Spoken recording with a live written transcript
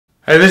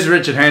Hey, this is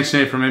Richard Hanson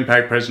here from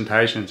Impact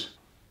Presentations.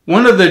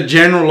 One of the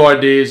general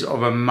ideas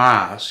of a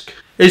mask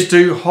is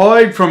to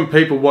hide from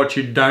people what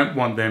you don't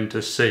want them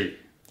to see.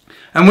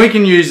 And we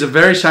can use the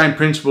very same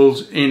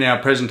principles in our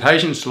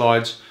presentation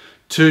slides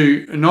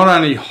to not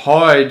only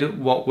hide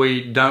what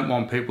we don't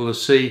want people to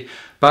see,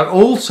 but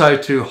also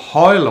to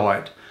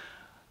highlight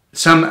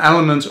some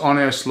elements on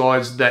our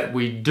slides that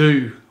we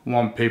do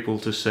want people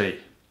to see.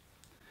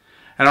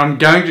 And I'm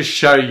going to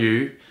show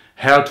you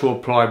how to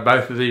apply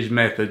both of these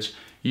methods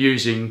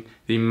using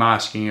the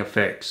masking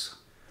effects.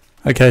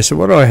 Okay, so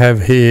what I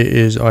have here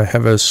is I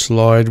have a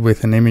slide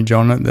with an image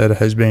on it that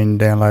has been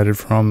downloaded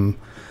from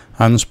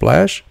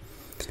Unsplash.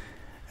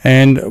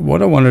 And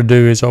what I want to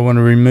do is I want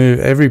to remove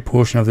every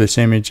portion of this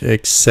image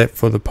except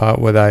for the part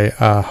where they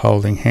are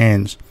holding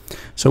hands.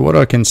 So what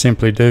I can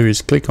simply do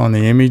is click on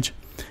the image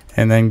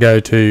and then go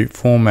to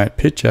Format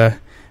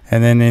Picture,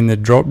 and then in the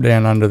drop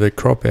down under the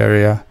crop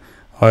area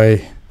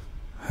I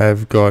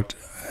have got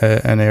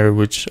an area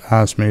which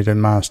asks me to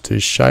mask to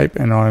shape,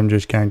 and I'm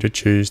just going to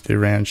choose the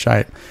round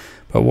shape.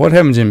 But what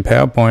happens in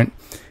PowerPoint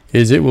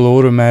is it will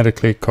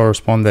automatically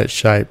correspond that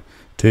shape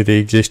to the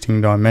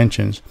existing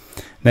dimensions.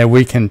 Now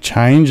we can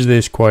change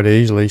this quite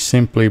easily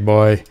simply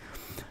by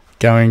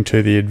going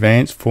to the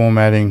advanced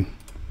formatting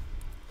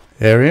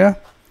area,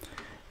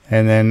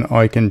 and then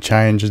I can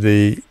change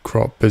the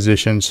crop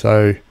position.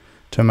 So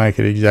to make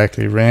it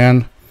exactly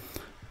round,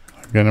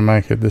 I'm going to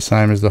make it the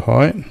same as the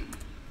height.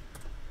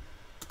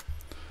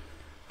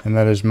 And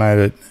that has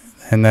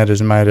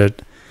made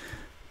it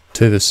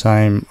to the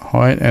same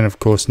height. And of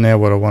course now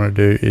what I want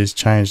to do is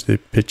change the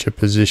picture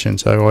position,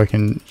 so I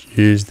can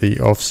use the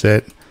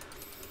offset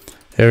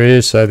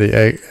areas, so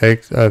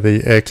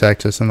the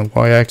x-axis and the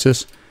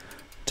y-axis,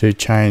 to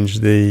change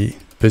the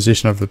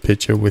position of the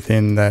picture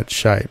within that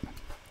shape.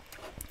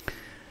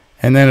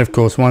 And then of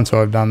course once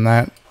I've done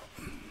that,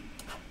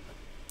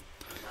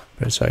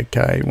 press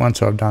OK.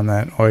 Once I've done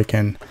that, I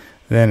can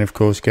then of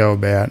course go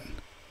about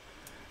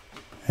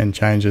and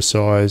change the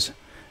size,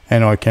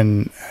 and I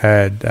can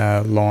add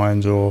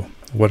lines or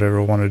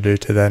whatever I want to do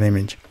to that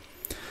image.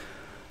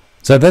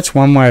 So that's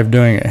one way of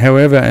doing it.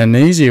 However, an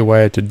easier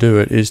way to do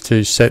it is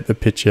to set the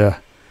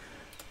picture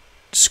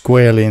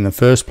squarely in the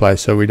first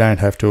place so we don't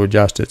have to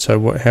adjust it. So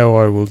how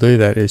I will do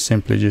that is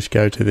simply just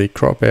go to the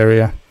crop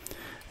area,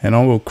 and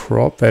I will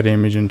crop that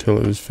image until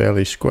it was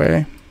fairly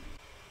square.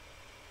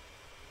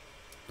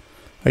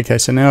 Okay,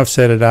 so now I've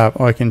set it up,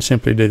 I can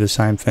simply do the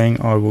same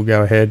thing. I will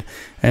go ahead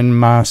and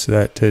mask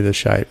that to the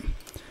shape,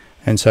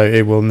 and so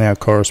it will now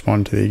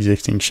correspond to the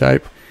existing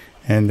shape,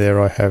 and there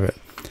I have it.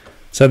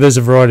 So there's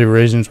a variety of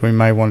reasons we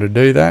may want to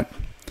do that,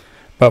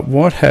 but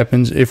what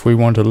happens if we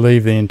want to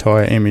leave the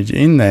entire image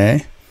in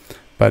there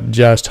but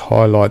just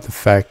highlight the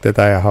fact that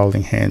they are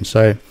holding hands?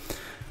 So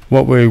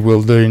what we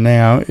will do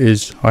now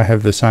is I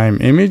have the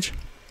same image,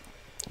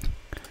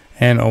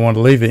 and I want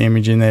to leave the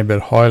image in there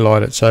but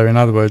highlight it. So in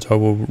other words, I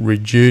will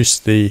reduce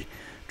the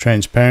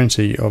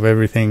transparency of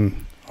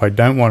everything I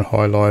don't want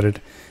highlighted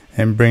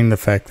and bring the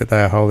fact that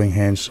they are holding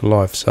hands to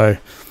life. So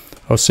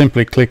I'll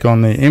simply click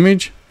on the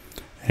image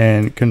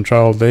and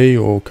Control D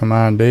or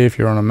Command D if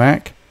you're on a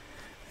Mac,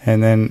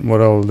 and then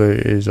what I'll do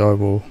is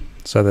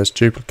so that's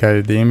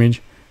duplicated the image,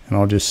 and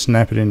I'll just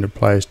snap it into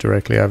place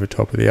directly over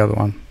top of the other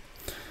one.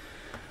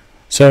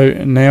 So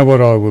now what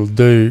I will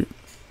do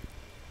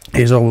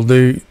is I will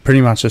do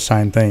pretty much the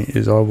same thing.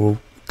 Is I will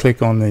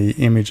click on the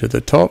image at the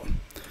top,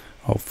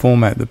 I'll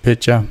format the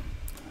picture,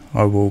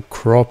 I will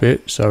crop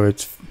it so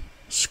it's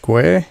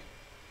square,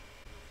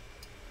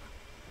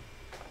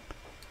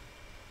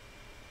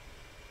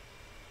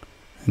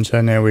 and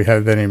so now we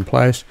have that in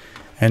place.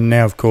 And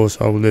now of course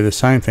I will do the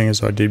same thing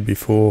as I did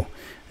before,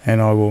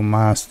 and I will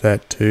mask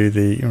that to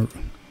the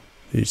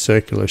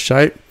circular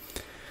shape.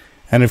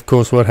 And of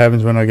course what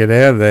happens when I get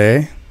out of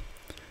there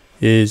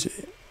is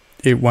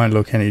it won't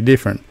look any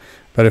different.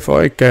 But if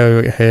I go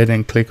ahead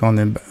and click on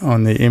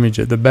the image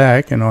at the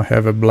back, and I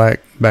have a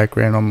black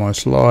background on my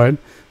slide,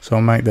 so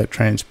I'll make that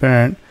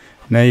transparent,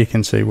 now you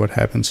can see what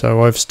happens.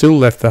 So I've still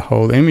left the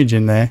whole image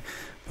in there,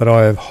 but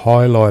I have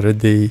highlighted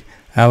the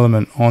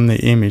element on the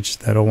image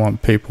that I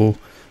want people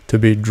to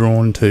be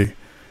drawn to.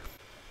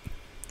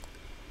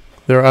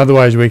 There are other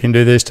ways we can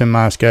do this to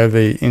mask over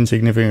the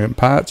insignificant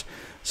parts,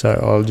 so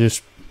I'll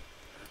just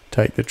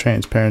take the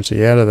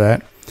transparency out of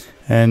that.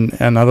 And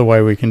another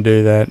way we can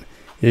do that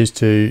is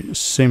to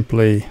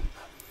simply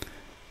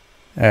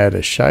add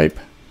a shape.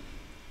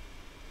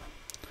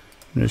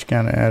 I'm just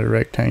going to add a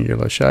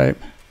rectangular shape.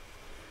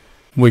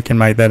 We can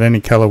make that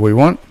any color we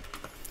want.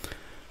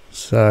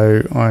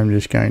 So I'm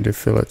just going to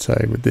fill it,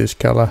 say, with this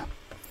color,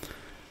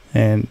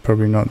 and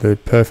probably not the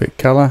perfect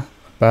color,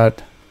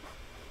 but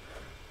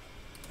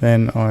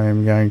then I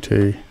am going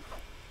to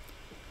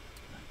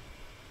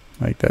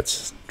make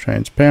that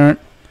transparent,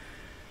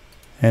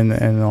 and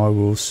I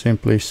will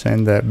simply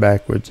send that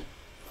backwards.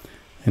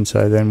 And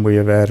so then we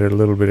have added a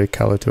little bit of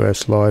color to our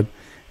slide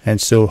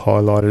and still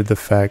highlighted the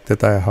fact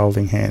that they are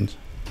holding hands.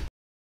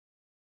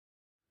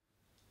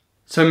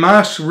 So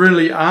masks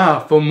really are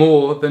for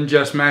more than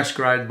just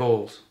masquerade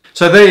balls.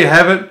 So there you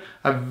have it,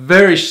 A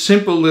very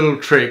simple little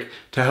trick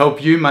to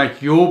help you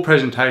make your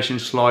presentation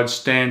slides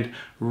stand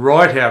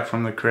right out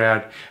from the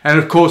crowd. And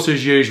of course,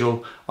 as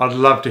usual, I'd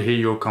love to hear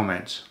your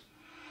comments.